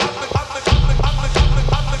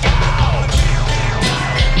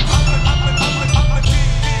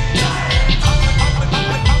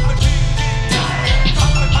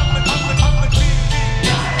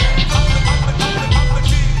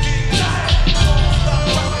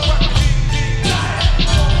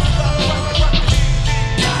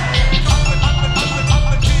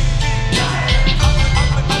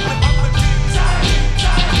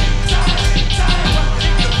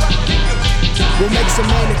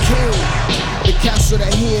king. The castle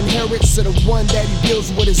that he inherits are the one that he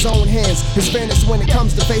builds with his own hands. His fairness when it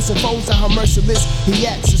comes to facing foes and how merciless he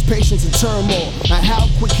acts. His patience in turmoil and how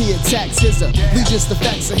quick he attacks. His allegiance, the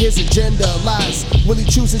facts of his agenda lies. Will he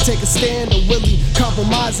choose to take a stand or will he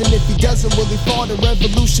compromise? And if he doesn't, will he fall to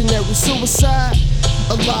revolutionary suicide?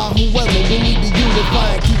 Allah, whoever, we need to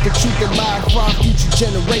unify and keep the truth alive for our future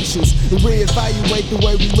generations. And reevaluate the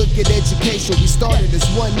way we look at education. We started as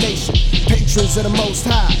one nation, patrons of the Most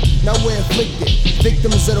High. Now we're afflicted,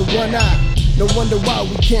 victims of the one eye. No wonder why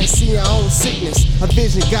we can't see our own sickness. Our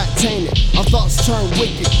vision got tainted, our thoughts turned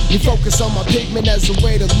wicked. You focus on my pigment as a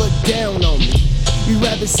way to look down on me. You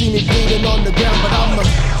rather see me bleeding on the ground, but I'm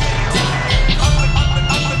a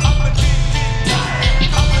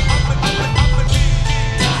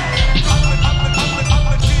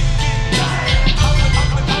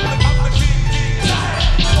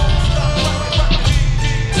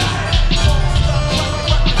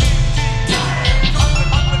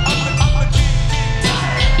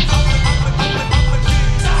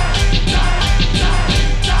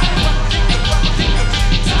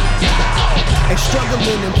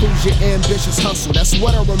struggling improves your ambitious hustle. That's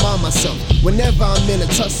what I remind myself whenever I'm in a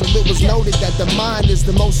tussle. It was noted that the mind is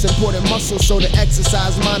the most important muscle, so to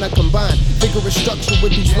exercise mine I combine vigorous structure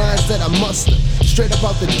with these lines that I muster. Straight up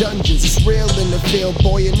out the dungeons, it's real in the field,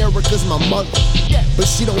 boy, and Erica's my mother. But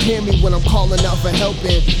she don't hear me when I'm calling out for help,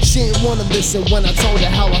 and she ain't wanna listen when I told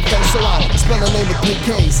her how I felt. So I spell her name with 3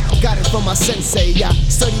 K's, got it from my sensei. I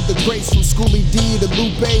studied the grades from Schoolie D to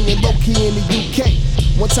Lupe and Low-Key in the UK.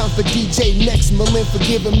 One time for DJ Nex Millen for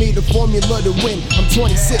giving me the formula to win. I'm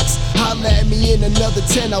 26, holla at me in another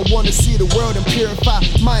 10. I wanna see the world and purify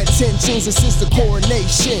my intentions. And since the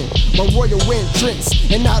coronation, my royal entrance,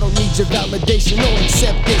 and I don't need your validation or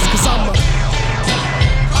acceptance, cause I'm a